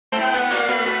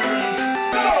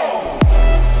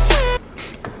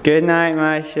Good night,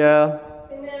 Marshall.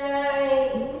 Good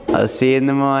night. I'll see you in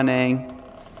the morning.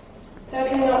 Hope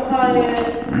you're not tired.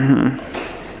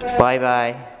 Bye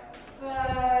bye.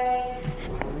 Bye.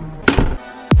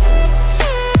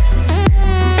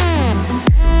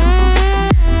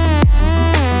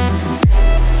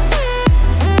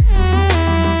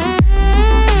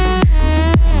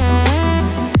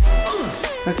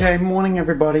 Okay, morning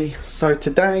everybody. So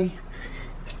today,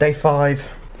 it's day 5.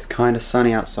 It's kind of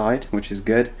sunny outside, which is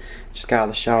good. Just got out of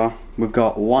the shower. We've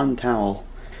got one towel.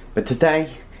 But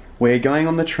today, we're going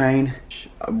on the train.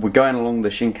 We're going along the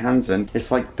Shinkansen. It's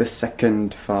like the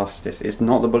second fastest. It's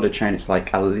not the bullet train, it's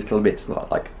like a little bit slower,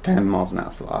 like 10 miles an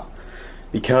hour slower.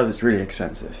 Because it's really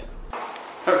expensive.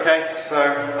 Okay, so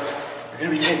we're gonna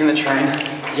be taking the train.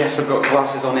 Yes, I've got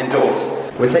glasses on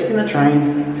indoors. We're taking the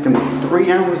train. It's gonna be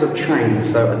 3 hours of train,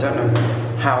 so I don't know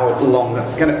how long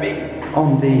that's gonna be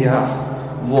on the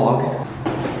vlog.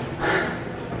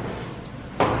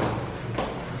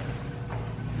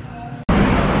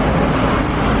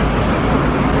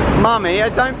 Mummy, I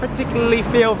don't particularly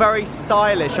feel very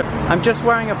stylish. I'm just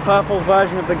wearing a purple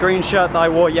version of the green shirt that I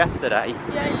wore yesterday.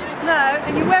 Yeah, you know,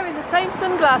 and you're wearing the same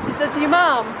sunglasses as your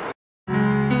mum.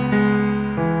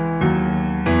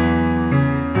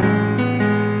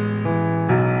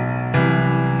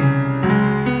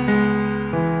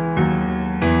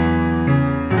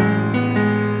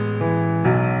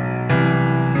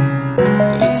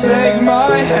 Take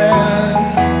my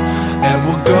hand and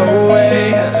we'll go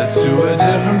away to a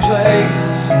different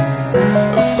place.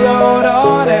 Float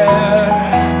on air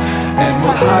and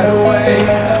we'll hide away.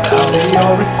 I'll be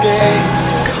your escape.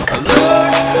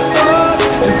 Look up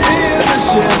and feel the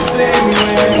shifting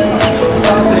winds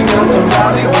tossing us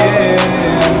around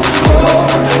again.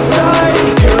 Hold tight,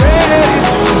 get ready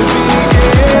to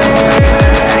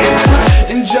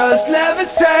begin and just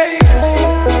levitate.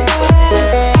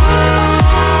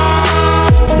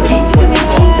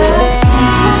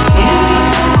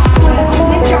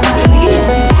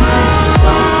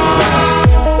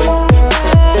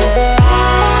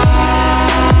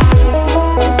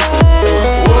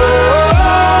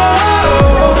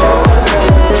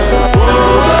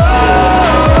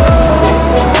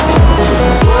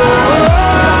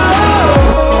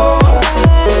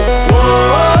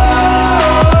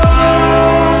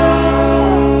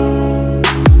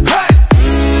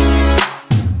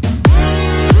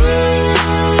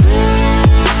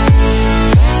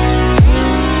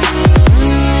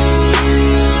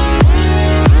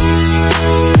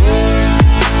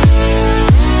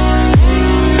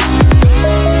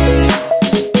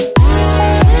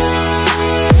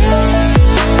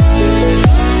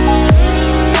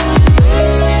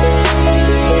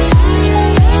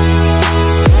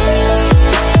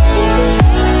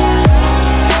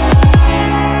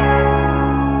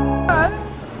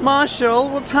 Marshall,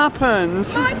 what's happened?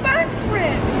 My bag's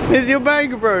ripped. Is your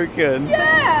bag broken?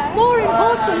 Yeah. More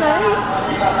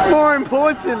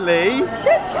importantly.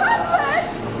 Shinkansen.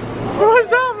 What's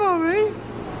that, Mummy?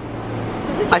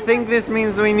 I think this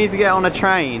means we need to get on a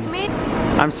train.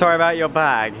 I'm sorry about your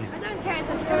bag. I don't care,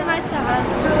 it's kind of nice to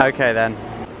have. Okay then.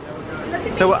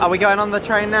 So are we going on the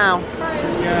train now?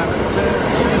 Yeah, as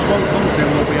soon as one comes in,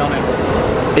 we'll be on it.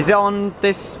 Is it on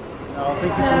this? No, I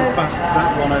think it's on past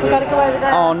that one over there. Gotta go over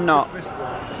there. Oh no.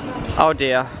 Oh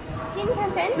dear.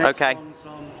 Shinkansen? Okay.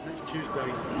 Next Tuesday.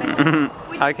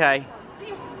 Okay. We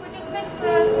just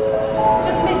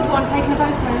missed one, taking a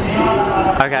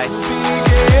photo. Okay.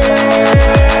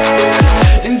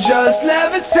 And just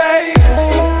levitate.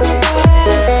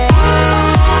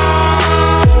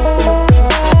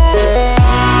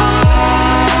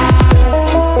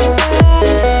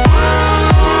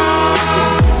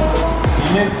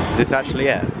 Is this actually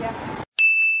it? Yeah.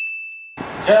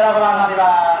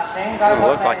 Doesn't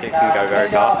look like it can go very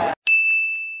fast.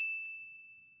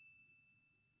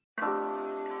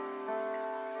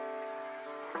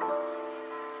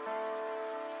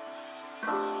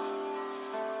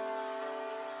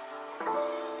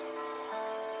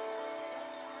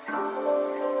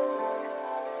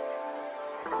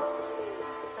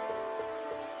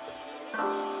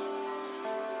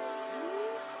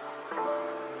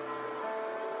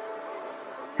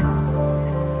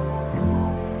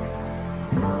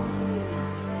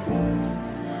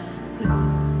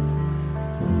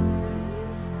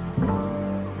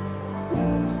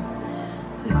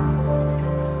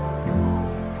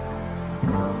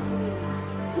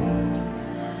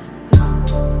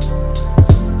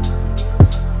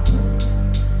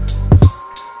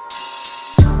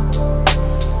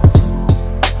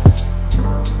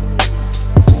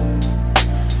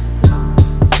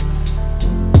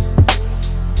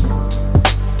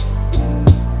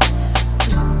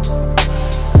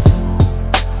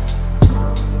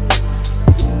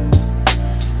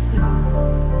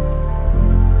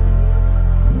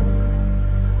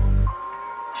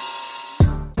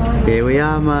 Here we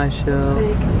are, Marshall.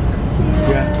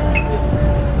 Yeah.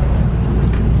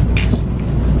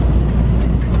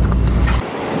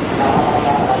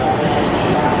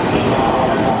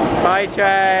 Bye,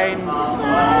 train.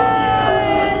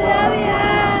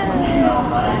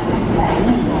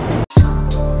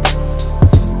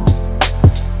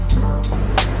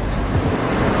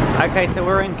 Okay, so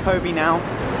we're in Kobe now,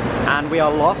 and we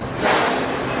are lost.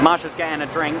 Marshall's getting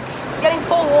a drink. Getting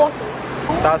 4 waters.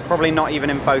 That's probably not even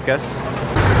in focus.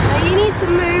 Now you need to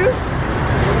move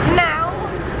now.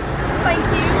 Thank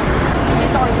you.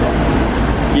 It's orange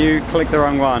water. You clicked the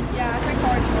wrong one. Yeah, I clicked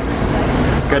orange water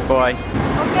instead. Good boy.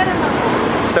 I'll get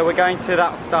another. So we're going to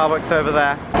that Starbucks over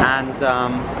there and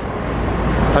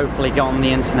hopefully get on the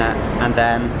internet and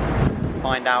then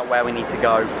find out where we need to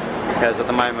go, because at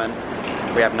the moment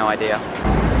we have no idea.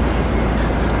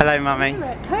 Hello, Mummy. We're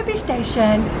at Kobe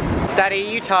Station. Daddy,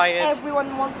 are you tired?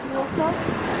 Everyone wants water.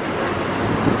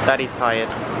 Daddy's tired.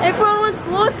 Everyone wants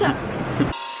water.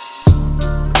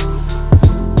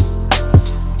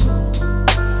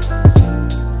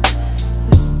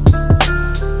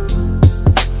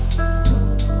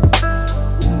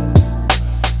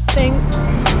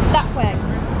 That way.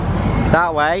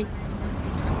 That way?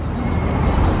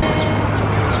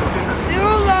 We're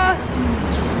all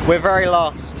lost. We're very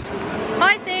lost.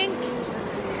 I think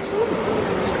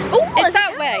Oh, it's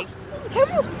that way.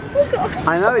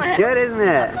 I know, it's good, isn't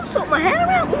it? Sort my hair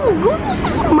out.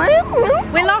 Oh, my hair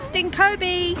out. We're lost in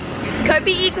Kobe.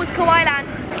 Kobe equals Kauai land.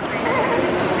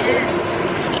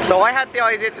 So I had the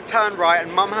idea to turn right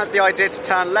and Mum had the idea to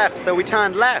turn left, so we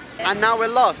turned left and now we're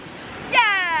lost.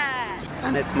 Yeah.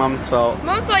 And it's Mum's fault.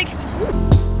 Mom's like.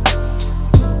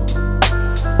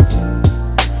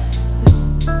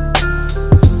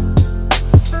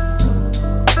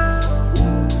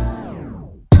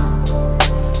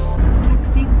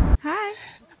 Hi.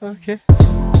 Okay.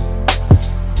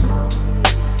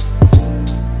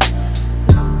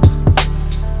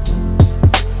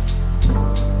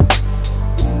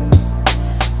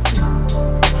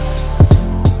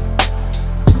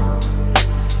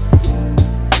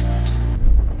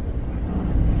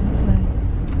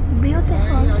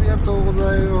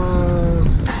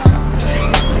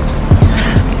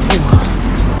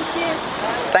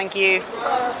 Thank you.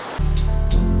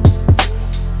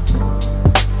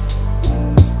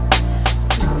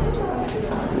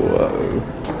 Whoa.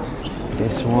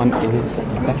 This one is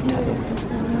better.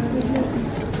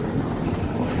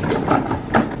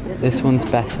 This one's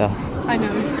better. I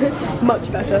know.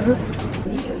 Much better.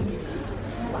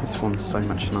 This one's so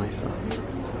much nicer.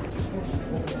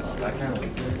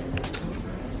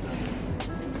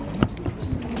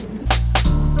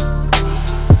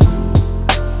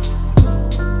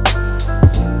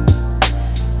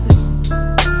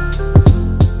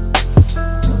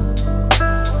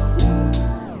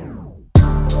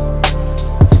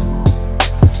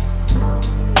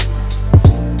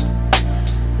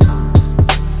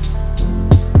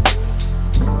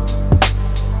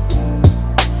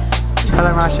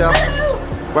 Hello, Marshall.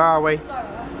 Where are we?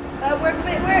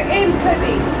 We're in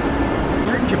Kobe.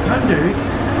 We're in Japan, dude.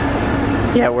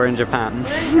 Yeah, we're in Japan. We're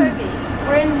in Kobe.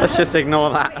 We're in. Let's just ignore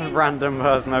that random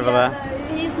person over there.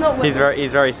 No, he's not with us.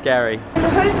 He's very scary. In the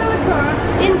Hotel Akura,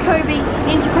 in Kobe,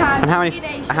 in Japan. And in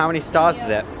Asia, how many stars is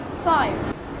it?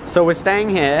 5. So we're staying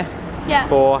here Yeah.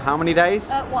 for how many days?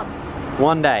 1.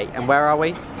 1 day. And where are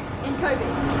we? In Kobe.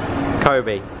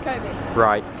 Kobe. Kobe.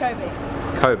 Right. Kobe.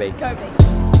 Kobe. Kobe.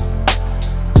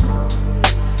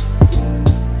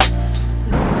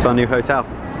 It's our new hotel.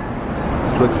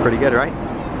 This looks pretty good, right?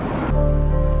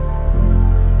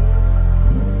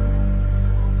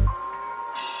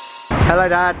 Hello,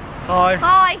 Dad. Hi.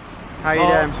 Hi. How are you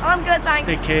Hot. doing? I'm good,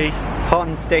 thanks. Sticky. Hot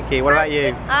and sticky. What about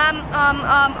you?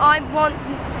 I want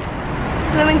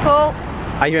swimming pool.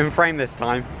 Are you in frame this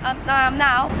time?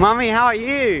 Now. Mummy, how are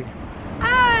you?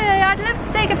 Hi, I'd love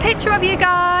to take a picture of you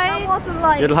guys. That wasn't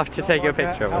like. You'd love to take a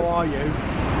picture of How us. are you?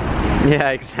 Yeah,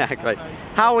 exactly.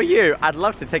 How are you? I'd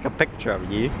love to take a picture of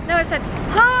you. No, I said,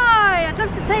 hi, I'd love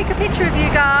to take a picture of you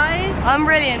guys. I'm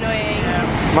really annoying.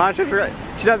 Marshall's do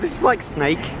you know, this is like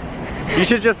Snake. You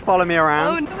should just follow me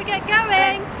around. Can we get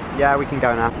going? Yeah, we can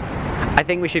go now. I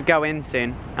think we should go in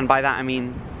soon. And by that I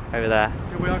mean over there.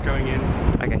 Yeah, we are going in.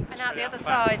 Okay. And out the other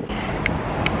side.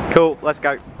 Cool, let's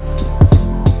go.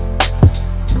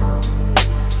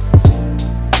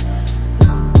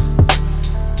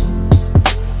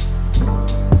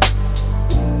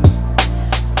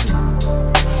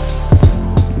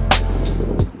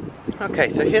 Okay,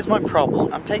 so here's my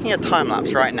problem. I'm taking a time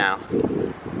lapse right now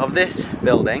of this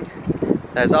building.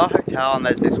 There's our hotel and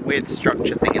there's this weird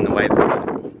structure thing in the way that's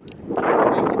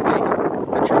basically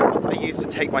a tractor.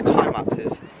 take my time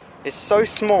lapses is so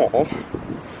small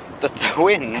that the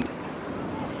wind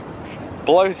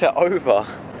blows it over.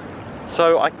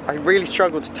 So I really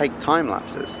struggle to take time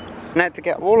lapses. And I had to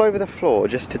get all over the floor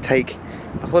just to take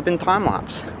a flipping time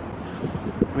lapse.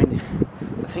 I mean,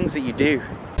 the things that you do.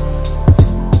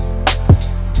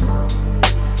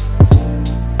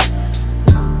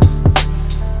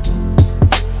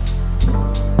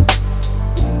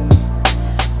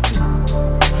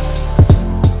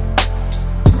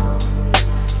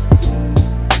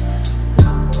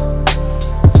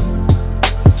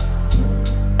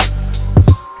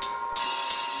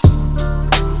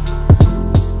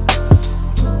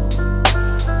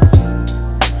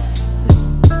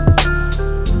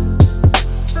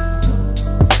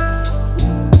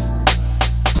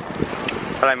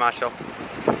 Hello, Marshall.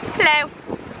 Hello.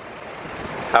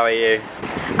 How are you?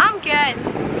 I'm good.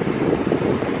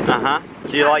 Uh-huh.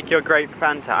 Do you like your grape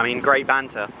Fanta? I mean, grape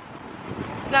banter.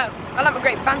 No, I like my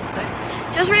grape Fanta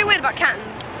though. Just really weird about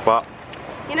cans. What?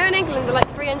 You know in England they're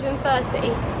like 330.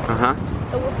 Uh-huh.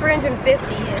 Well,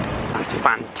 350 here. That's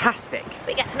fantastic.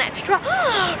 We get an extra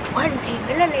 20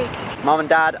 milliliters. Mum and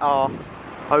Dad are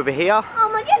over here Oh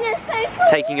my goodness, so cool.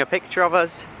 taking a picture of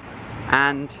us,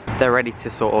 and they're ready to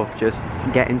sort of just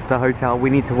get into the hotel. We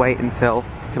need to wait until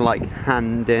we can like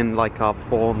hand in like our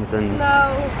forms and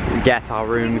get our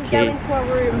room we can key. go into our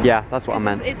room. Yeah, that's what I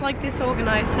meant. It's like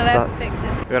disorganised, so they have to fix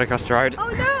it. We gotta cross the road. Oh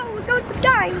no, we're going to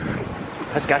die.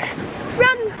 Let's go.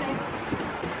 Run!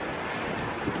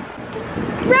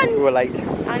 Run! We're late.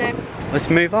 I know. Let's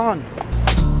move on.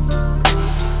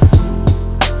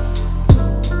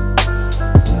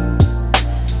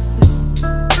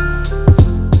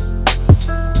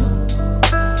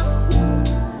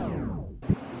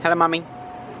 Hello, Mummy.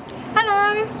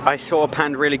 Hello! I sort of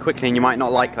panned really quickly and you might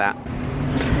not like that.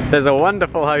 There's a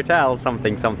wonderful hotel,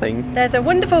 something something. There's a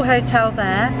wonderful hotel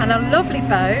there and a lovely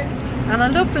boat and a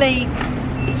lovely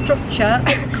structure.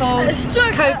 It's called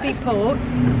Kobe Port.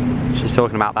 She's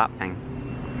talking about that thing,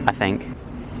 I think.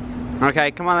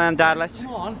 Okay, come on then, Dad, let's...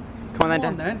 Come on. Come on then, Come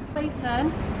on Dad. then. Clayton,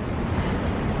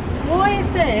 why is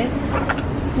this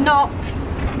not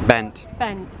Bent.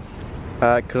 bent?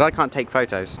 Because I can't take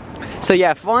photos. So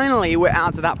yeah, finally we're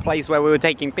out of that place where we were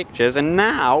taking pictures, and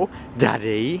now,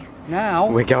 Daddy, Now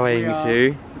we're going we are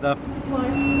to the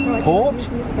port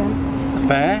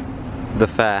fair. the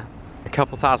fair. A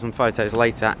couple thousand photos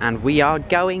later, and we are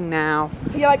going now.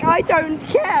 You're like, I don't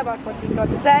care about what you've got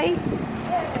to say.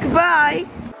 It's goodbye.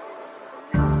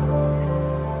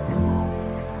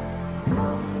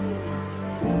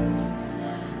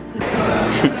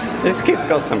 This kid's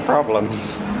got some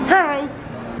problems. Hi.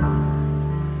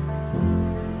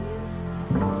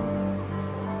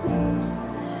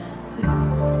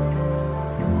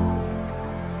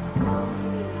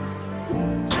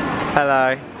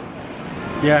 Hello.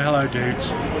 Yeah, hello dudes.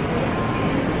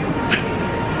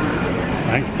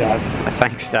 Thanks, Dad.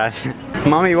 Thanks, Dad.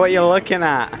 Mummy, what are you looking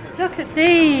at? Look at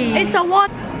these. It's a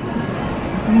what?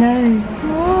 nose.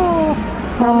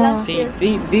 Oh.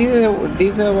 See,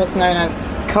 these are what's known as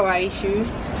kawaii shoes.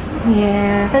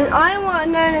 Yeah. And I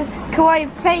want known as kawaii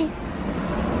face.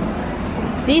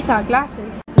 These are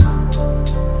glasses.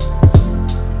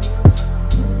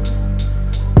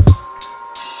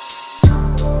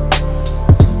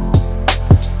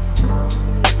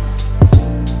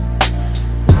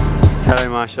 Hello,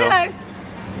 Marshall. Hello.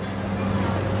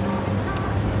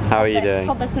 How are you doing?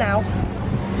 Hold this now.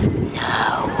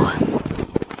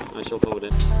 I shall hold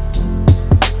it.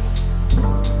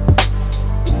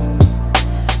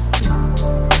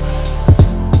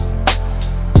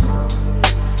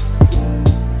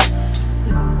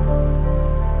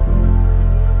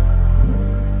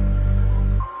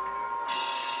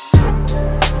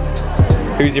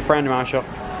 Who's your friend, Marshall?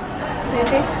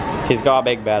 Snoopy. He's got a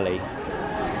big belly.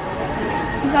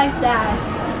 He's like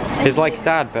Dad. He's like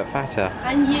Dad, but fatter.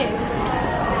 And you.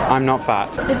 I'm not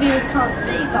fat. The viewers can't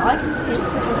see, but I can see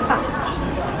because you're fat.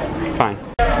 Fine.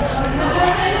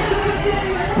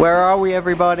 Where are we,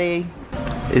 everybody?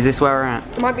 Is this where we're at?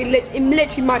 It might be it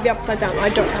literally might be upside down. I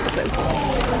don't have a clue.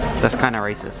 That's kind of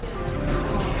racist.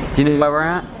 Do you know where we're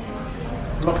at?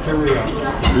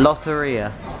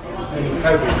 Lotteria.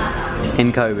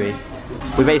 In Kobe.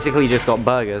 We basically just got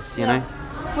burgers, you know?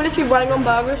 We're literally running on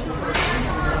burgers.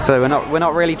 So we're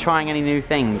not really trying any new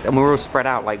things, and we're all spread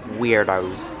out like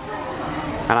weirdos.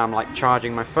 And I'm like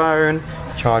charging my phone,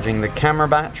 charging the camera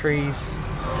batteries,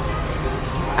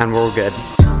 and we're all good.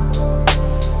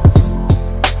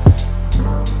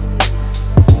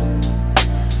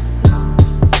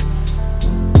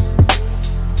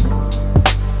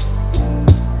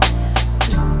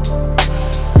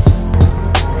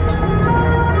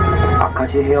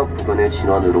 가지 해역 부근의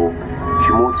진원으로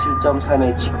규모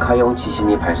 7.3의 직하형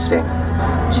지진이 발생,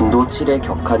 진도 7의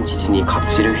격한 지진이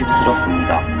각지를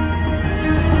휩쓸었습니다.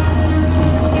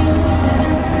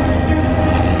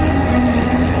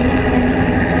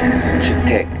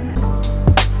 주택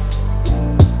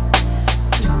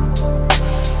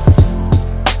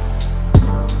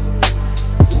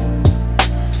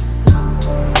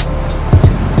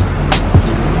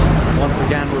Once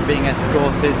again, we're being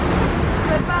escorted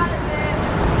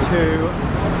to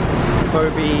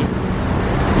Kobe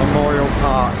Memorial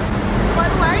Park By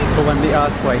the way, for when the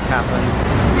earthquake happened.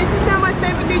 this is now my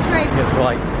favourite new drink. It's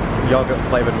like yogurt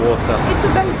flavoured water. It's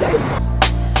amazing.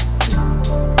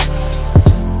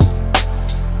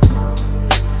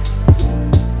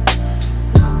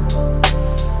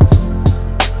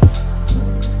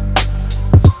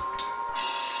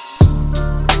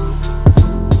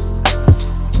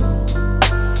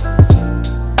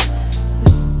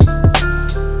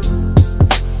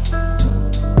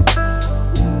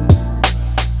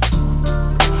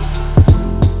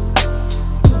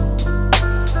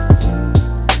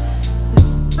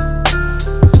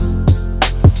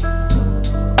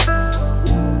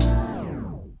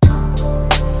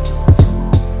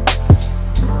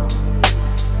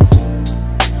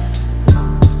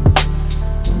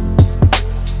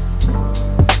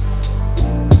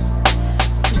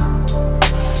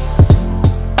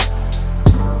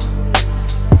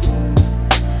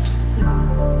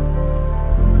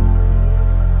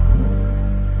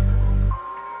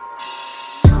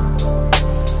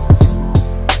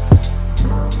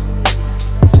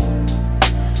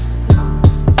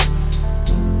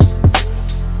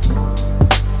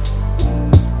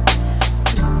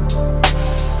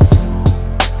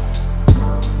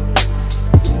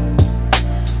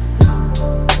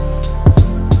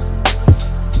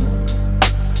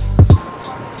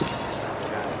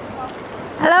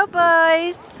 Hello,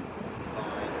 boys.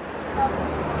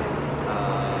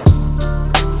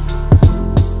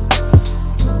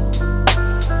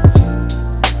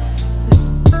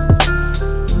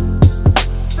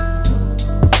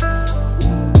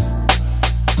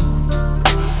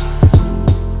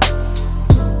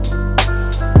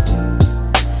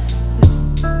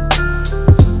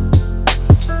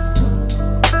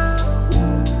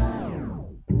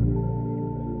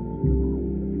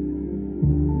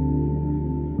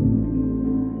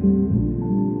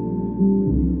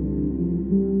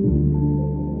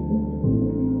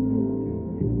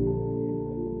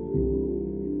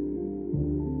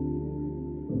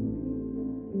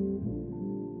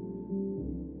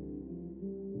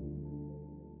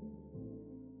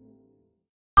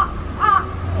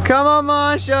 Come on,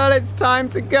 Marshall, it's time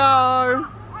to go.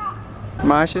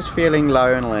 Marshall's feeling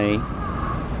lonely.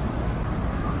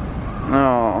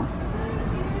 Oh.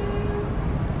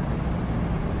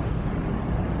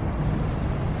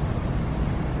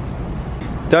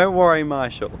 Don't worry,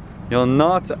 Marshall. You're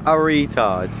not a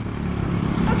retard.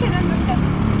 Okay, then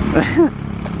let's go.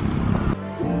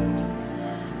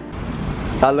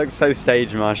 That looks so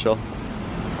staged, Marshall.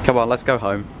 Come on, let's go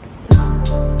home.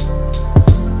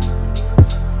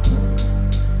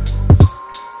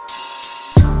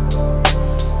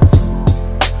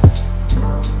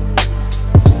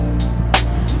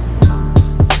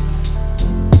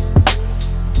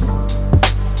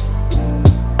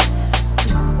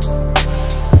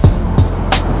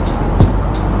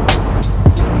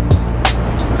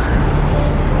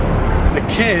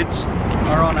 Kids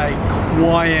are on a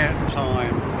quiet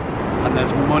time and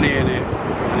there's money in it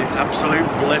and it's absolute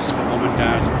bliss for mum and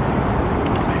dad.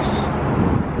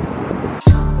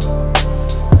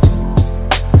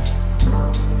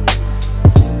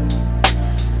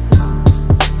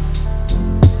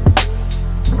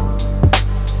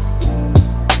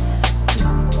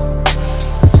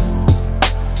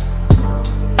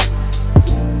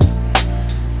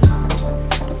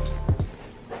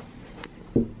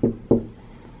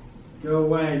 Go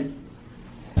away.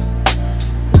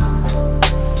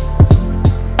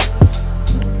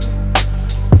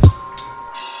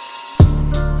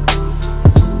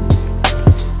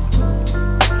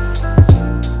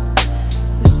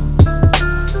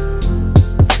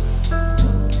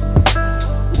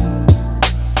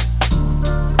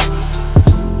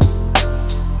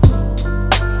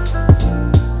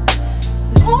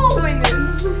 All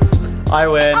winners. I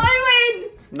win. I win.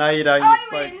 No, you don't. You I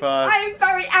spoke win. first. I'm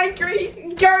very angry.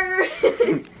 Go.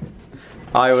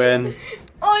 I win.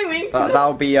 I win.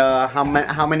 That'll be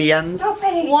how many yens?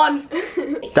 One.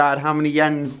 Dad, how many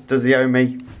yens does he owe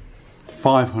me?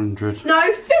 500.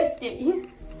 No, 50.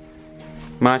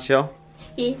 Marshall,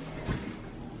 Yes.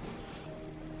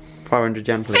 500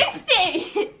 yen, please.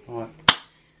 50. Right.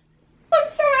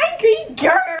 Maybe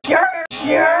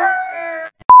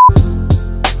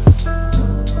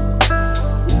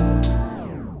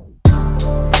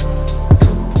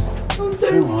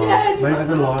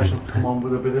the lights will come on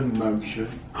with a bit of motion.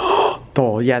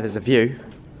 Oh, yeah, there's a view.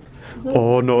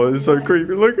 Oh no, it's so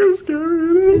creepy. Look how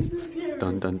scary it is.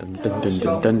 Dun dun dun dun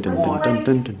dun dun dun dun dun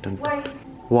dun dun dun.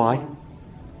 Why?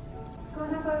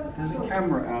 There's a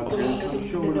camera out here.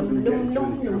 I'm sure we're not going to get into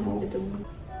any trouble.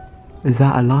 Is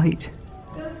that a light?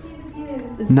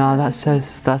 No, that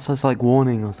says like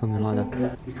warning or something like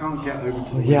that. You can't get over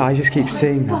to the Yeah, I just keep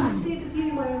seeing that.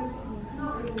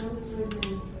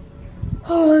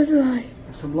 Oh, there's a light.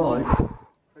 some light.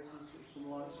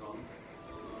 Some lights on.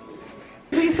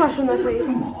 Put your flash on there, please.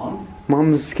 Come on.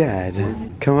 Mum's scared.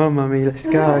 Come on, Mummy, let's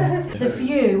go. The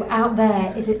view out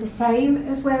there, is it the same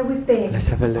as where we've been? Let's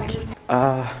have a look.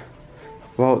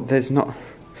 Well, there's not.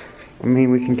 I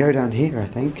mean, we can go down here, I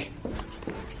think.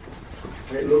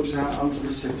 It looks out onto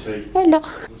the city. Hello.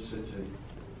 The city.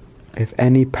 If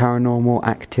any paranormal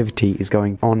activity is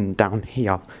going on down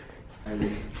here.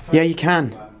 Yeah, you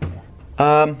can.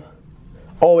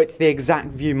 Oh, it's the exact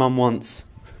view Mum wants.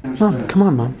 Mum, come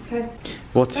on, Mum. Okay.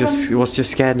 What's your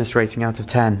scaredness rating out of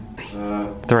 10?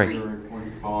 3.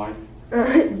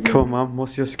 3.5. Come on, Mum.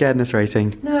 What's your scaredness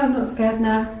rating? No, I'm not scared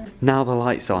now. Now the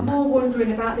light's on. More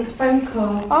wondering about this phone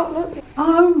call. Oh, look.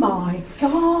 Oh my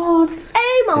god.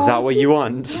 Hey, Mom. Is that what you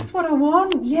want? That's what I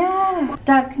want, yeah.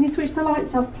 Dad, can you switch the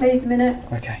lights off, please, a minute?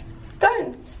 Okay.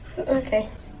 Don't. Okay.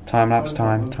 Time lapse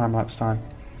time. Time lapse time.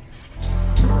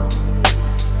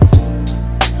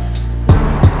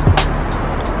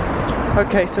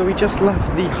 Okay, so we just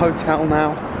left the hotel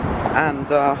now, and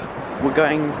we're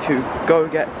going to go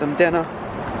get some dinner.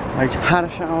 I had a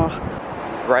shower,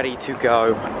 ready to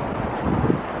go.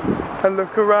 And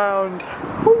look around.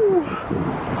 Woo.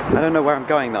 I don't know where I'm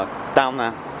going though. Down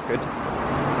there. Good.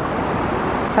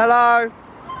 Hello.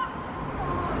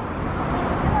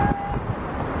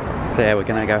 So yeah, we're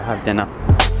gonna go have dinner.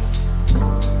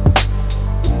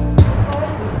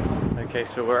 Okay,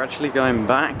 so we're actually going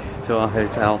back to our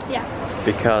hotel. Yeah.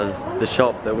 Because the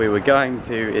shop that we were going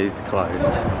to is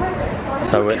closed.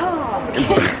 So we're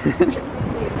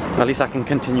at least I can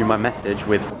continue my message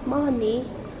with Money.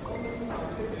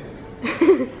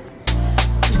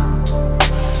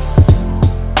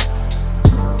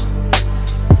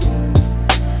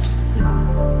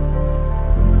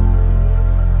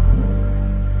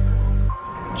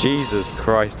 Jesus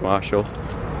Christ, Marshall.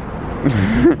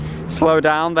 Slow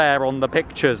down there on the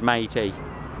pictures, matey.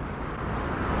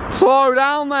 Slow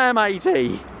down there,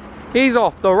 matey. He's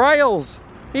off the rails.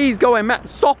 He's going mad.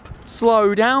 Stop.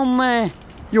 Slow down there.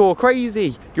 You're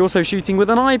crazy. You're also shooting with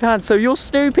an iPad, so you're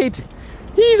stupid.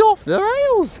 He's off the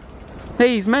rails.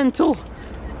 He's mental.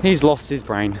 He's lost his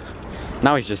brain.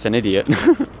 Now he's just an idiot.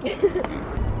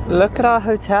 Look at our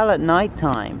hotel at night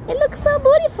time. It looks so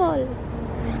beautiful.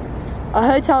 Our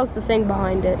hotel's the thing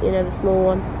behind it, you know, the small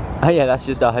one. Oh yeah, that's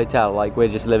just our hotel. Like, we're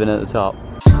just living at the top.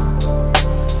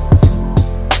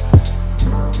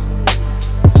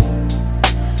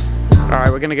 Alright,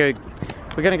 we're gonna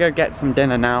go get some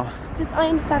dinner now. Because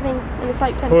I'm starving and it's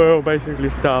like 10 o'clock. We're all basically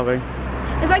starving.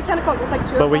 It's like 10 o'clock, it's like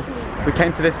 2 But o'clock. we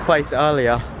came to this place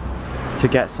earlier to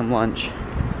get some lunch,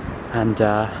 and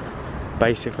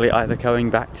basically either going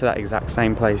back to that exact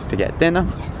same place to get dinner,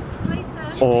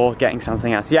 or getting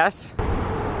something else. Yes?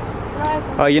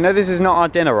 Oh, you know this is not our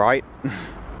dinner, right? Yeah.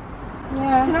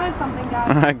 Can I have something,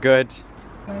 guys? Good.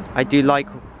 I do like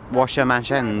washer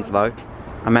machines though.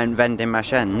 I meant vending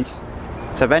machines.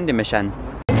 It's a vending machine.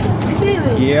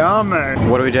 Really? Yeah, man.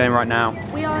 What are we doing right now?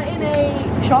 We are in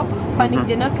a shop finding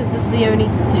dinner because this is the only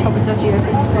shop that's actually open.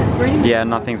 It's not free. Yeah,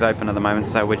 nothing's open at the moment,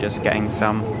 so we're just getting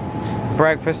some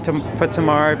breakfast for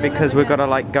tomorrow because we've got to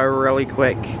like go really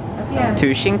quick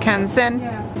to Shinkansen.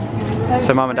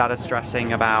 So Mum and Dad are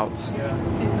stressing about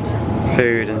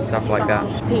food and stuff like that.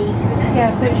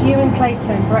 Yeah, so it's you and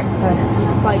Clayton, breakfast.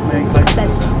 Like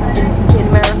sent in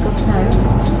America. No.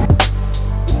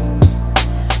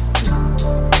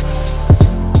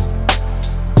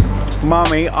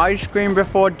 Mummy, ice cream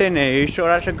before dinner, you sure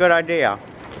that's a good idea?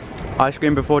 Ice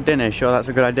cream before dinner, you sure that's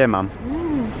a good idea, Mum?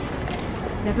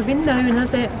 Never been known,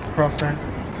 has it? Crossing.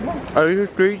 Oh, the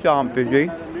streets aren't busy.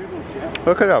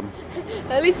 Look at them.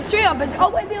 At least the street up, but oh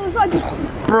wait, the other side.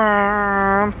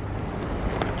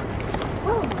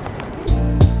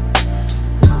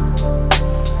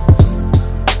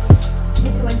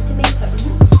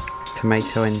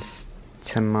 Tomato and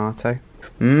tomato.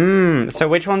 So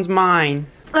which one's mine?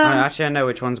 Actually I know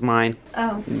which one's mine.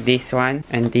 Oh. This one,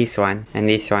 and this one, and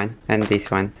this one, and this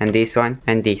one, and this one,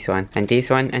 and this one, and this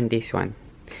one, and this one,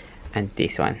 and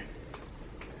this one.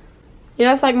 You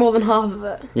know, it's like more than half of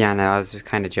it. Yeah, no, I was just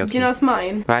kind of joking. Do you know it's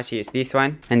mine? Well, actually, it's this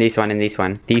one, and this one, and this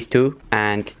one. These two,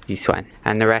 and this one.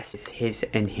 And the rest is his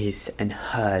and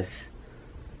hers.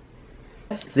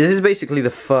 This is basically the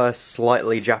first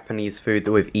slightly Japanese food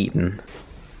that we've eaten.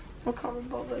 I can't be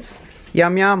bothered.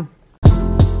 Yum yum.